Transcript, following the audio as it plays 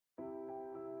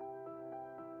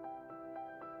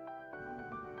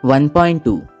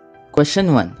1.2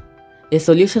 Question 1. A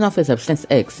solution of a substance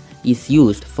X is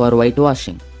used for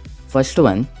whitewashing. First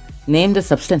one, name the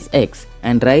substance X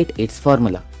and write its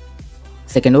formula.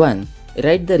 Second one,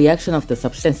 write the reaction of the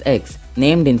substance X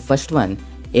named in first one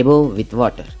above with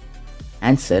water.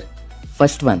 Answer.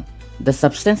 First one, the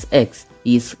substance X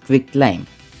is quicklime.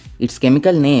 Its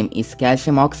chemical name is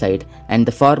calcium oxide and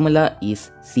the formula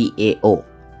is CaO.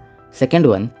 Second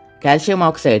one, calcium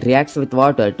oxide reacts with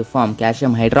water to form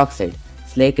calcium hydroxide,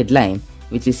 slaked lime,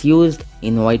 which is used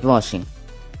in whitewashing.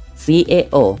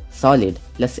 CaO solid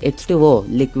plus H2O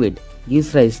liquid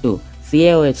gives rise to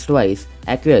CaOH twice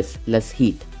aqueous plus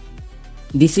heat.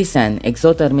 This is an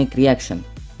exothermic reaction,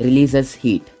 releases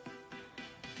heat.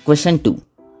 Question 2.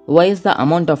 Why is the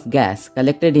amount of gas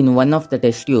collected in one of the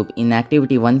test tube in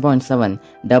activity 1.7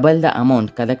 double the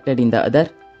amount collected in the other?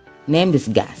 Name this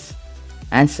gas.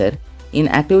 Answer. In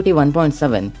activity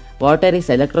 1.7, water is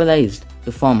electrolyzed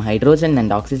to form hydrogen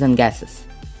and oxygen gases.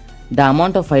 The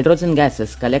amount of hydrogen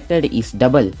gases collected is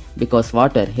double because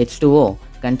water H2O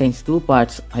contains 2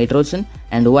 parts hydrogen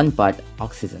and 1 part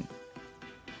oxygen.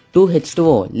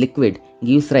 2H2O liquid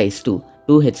gives rise to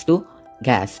 2H2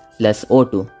 gas plus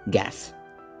O2 gas.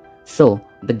 So,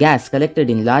 the gas collected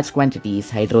in large quantity is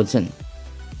hydrogen.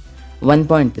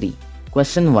 1.3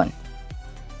 Question 1.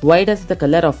 Why does the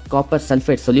color of copper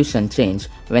sulphate solution change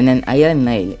when an iron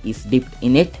nail is dipped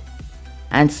in it?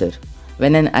 Answer.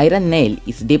 When an iron nail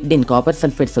is dipped in copper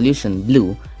sulphate solution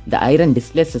blue, the iron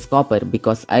displaces copper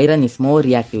because iron is more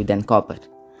reactive than copper.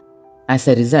 As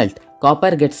a result,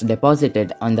 copper gets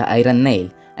deposited on the iron nail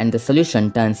and the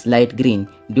solution turns light green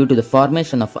due to the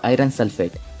formation of iron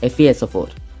sulphate,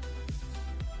 FeSO4.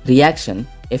 Reaction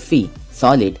Fe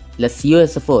solid plus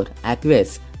CuSO4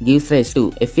 aqueous gives rise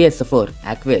to FeSO4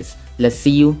 aqueous plus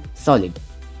Cu solid.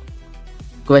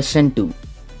 Question 2.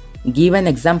 Give an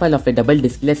example of a double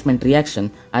displacement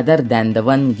reaction other than the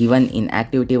one given in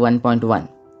activity 1.1.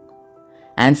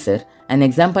 Answer. An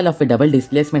example of a double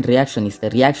displacement reaction is the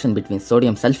reaction between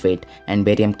sodium sulphate and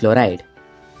barium chloride.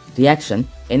 Reaction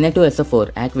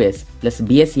Na2SO4 aqueous plus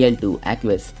BaCl2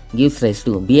 aqueous gives rise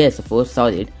to BaSO4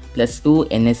 solid plus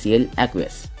 2NaCl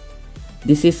aqueous.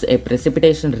 This is a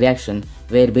precipitation reaction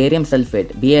where barium sulphate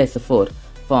BaSO4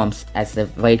 forms as a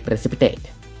white precipitate.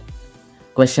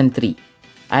 Question 3.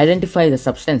 Identify the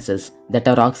substances that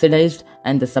are oxidized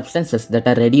and the substances that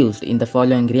are reduced in the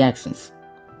following reactions.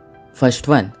 First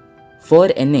one,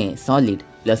 4Na solid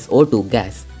plus O2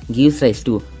 gas gives rise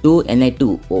to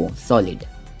 2Na2O solid.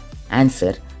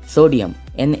 Answer. Sodium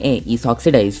Na is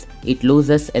oxidized, it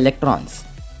loses electrons.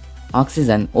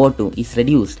 Oxygen O2 is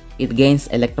reduced, it gains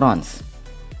electrons.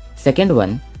 Second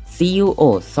one,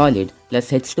 CuO solid plus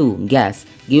H2 gas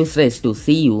gives rise to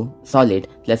Cu solid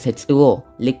plus H2O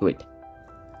liquid.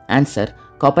 Answer.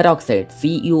 Copper oxide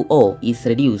CuO is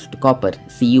reduced to copper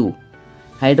Cu.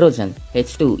 Hydrogen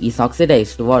H2 is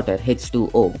oxidized to water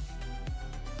H2O.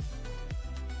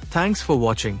 Thanks for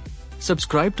watching.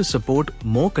 Subscribe to support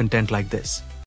more content like this.